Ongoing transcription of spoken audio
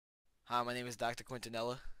Hi, my name is Dr.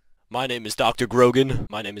 Quintanilla, My name is Dr. Grogan.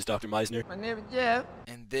 My name is Dr. Meisner. My name is Jeff.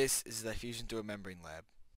 and this is the Diffusion through a Membrane Lab.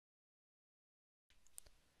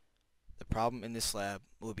 The problem in this lab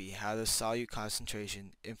will be how does solute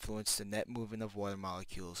concentration influence the net movement of water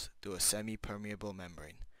molecules through a semi-permeable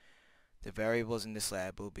membrane. The variables in this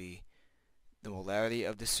lab will be the molarity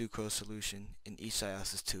of the sucrose solution in each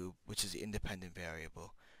dialysis tube, which is the independent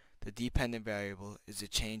variable. The dependent variable is the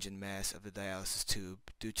change in mass of the dialysis tube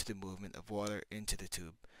due to the movement of water into the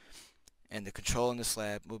tube. And the control in this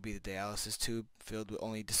lab will be the dialysis tube filled with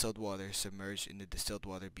only distilled water submerged in the distilled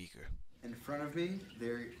water beaker. In front of me,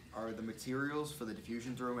 there are the materials for the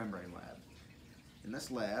diffusion through a membrane lab. In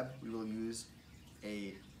this lab, we will use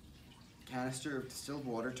a canister of distilled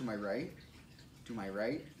water to my right.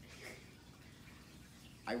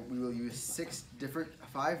 We will use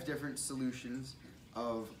five different solutions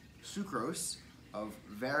of sucrose of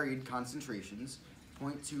varied concentrations,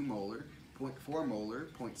 0.2 molar, 0.4 molar,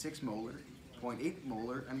 0.6 molar, 0.8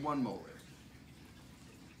 molar, and 1 molar.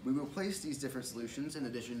 We will place these different solutions, in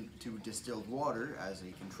addition to distilled water as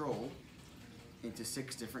a control, into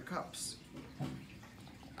 6 different cups.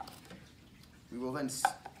 We will then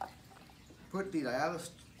put the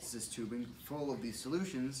dialysis tubing full of these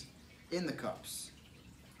solutions in the cups.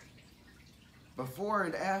 Before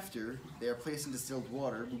and after they are placed in distilled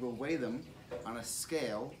water, we will weigh them on a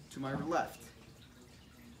scale to my left.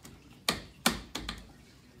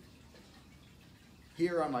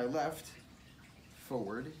 Here on my left,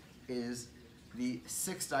 forward, is the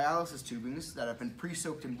 6 dialysis tubings that have been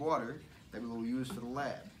pre-soaked in water that we will use for the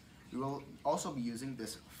lab. We will also be using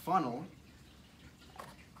this funnel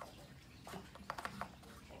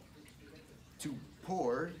to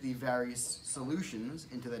pour the various solutions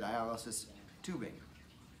into the dialysis tubing.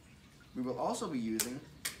 We will also be using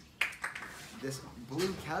this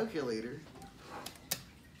blue calculator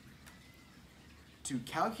to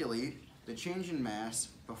calculate the change in mass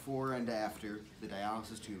before and after the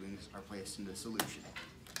dialysis tubings are placed into solution.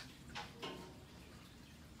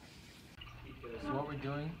 So what we're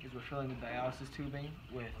doing is we're filling the dialysis tubing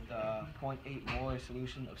with 0.8 molar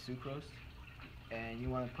solution of sucrose, and you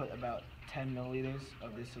want to put about 10 milliliters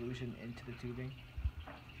of this solution into the tubing.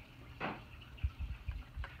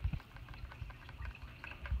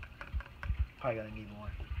 Probably gonna need more.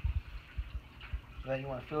 Then you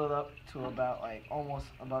want to fill it up to about almost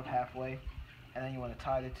above halfway, and then you want to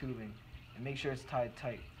tie the tubing and make sure it's tied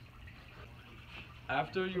tight.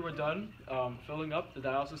 After you are done filling up the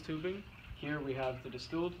dialysis tubing, here we have the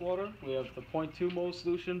distilled water, we have the 0.2 mole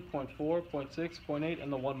solution, 0.4, 0.6, 0.8,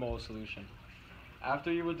 and the 1 mole solution.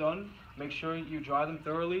 After you are done, make sure you dry them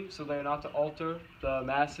thoroughly so they are not to alter the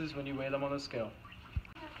masses when you weigh them on the scale.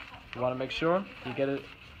 You want to make sure you get it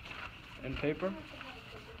in paper.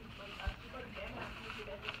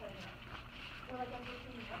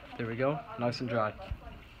 There we go, nice and dry.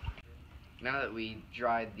 Now that we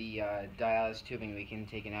dried the dialysis tubing, we can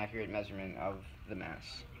take an accurate measurement of the mass.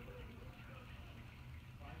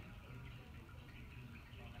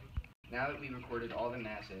 Now that we recorded all the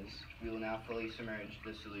masses, we will now fully submerge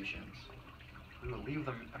the solutions. We will leave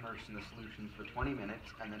them immersed in the solutions for 20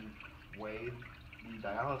 minutes and then weigh the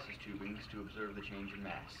dialysis tubings to observe the change in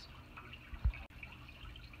mass.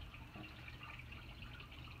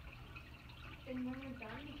 And when we're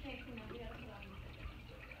done, we can't clean up the other side.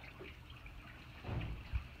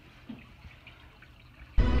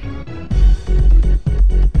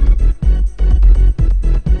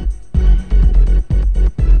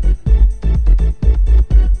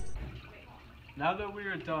 Now that we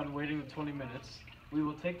are done waiting the 20 minutes, we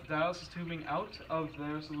will take the dialysis tubing out of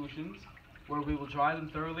their solutions, where we will dry them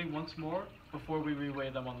thoroughly once more before we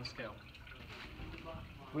reweigh them on the scale.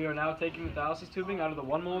 We are now taking the dialysis tubing out of the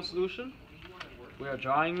 1 mole solution. We are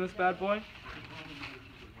drying this bad boy.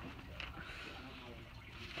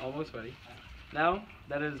 Almost ready. Now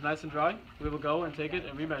that it is nice and dry, we will go and take it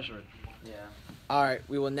and remeasure it. Yeah. Alright,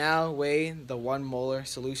 we will now weigh the 1 molar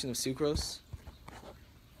solution of sucrose.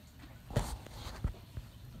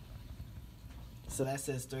 So that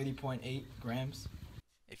says 30.8 grams.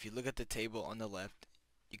 If you look at the table on the left,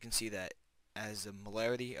 you can see that as the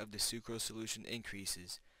molarity of the sucrose solution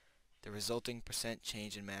increases, the resulting percent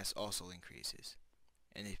change in mass also increases.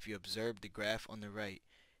 And if you observe the graph on the right,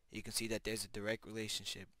 you can see that there's a direct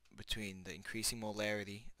relationship between the increasing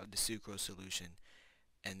molarity of the sucrose solution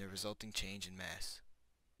and the resulting change in mass.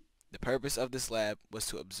 The purpose of this lab was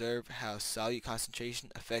to observe how solute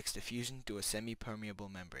concentration affects diffusion through a semi-permeable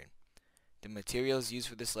membrane. The materials used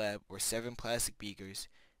for this lab were 7 plastic beakers,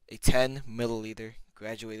 a 10 milliliter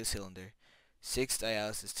graduated cylinder, 6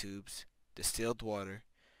 dialysis tubes, distilled water,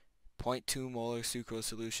 0.2 molar sucrose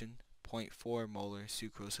solution, 0.4 molar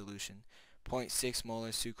sucrose solution, 0.6 molar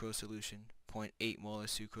sucrose solution, 0.8 molar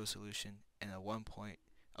sucrose solution, and a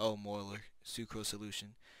 1.0 molar sucrose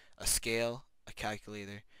solution, a scale, a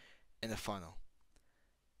calculator, and a funnel.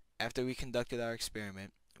 After we conducted our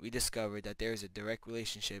experiment, we discovered that there is a direct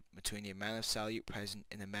relationship between the amount of solute present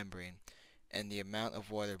in the membrane and the amount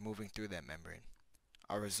of water moving through that membrane.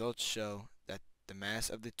 Our results show that the mass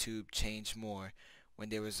of the tube changed more when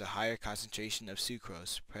there was a higher concentration of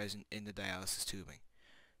sucrose present in the dialysis tubing.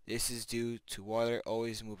 This is due to water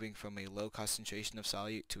always moving from a low concentration of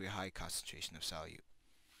solute to a high concentration of solute.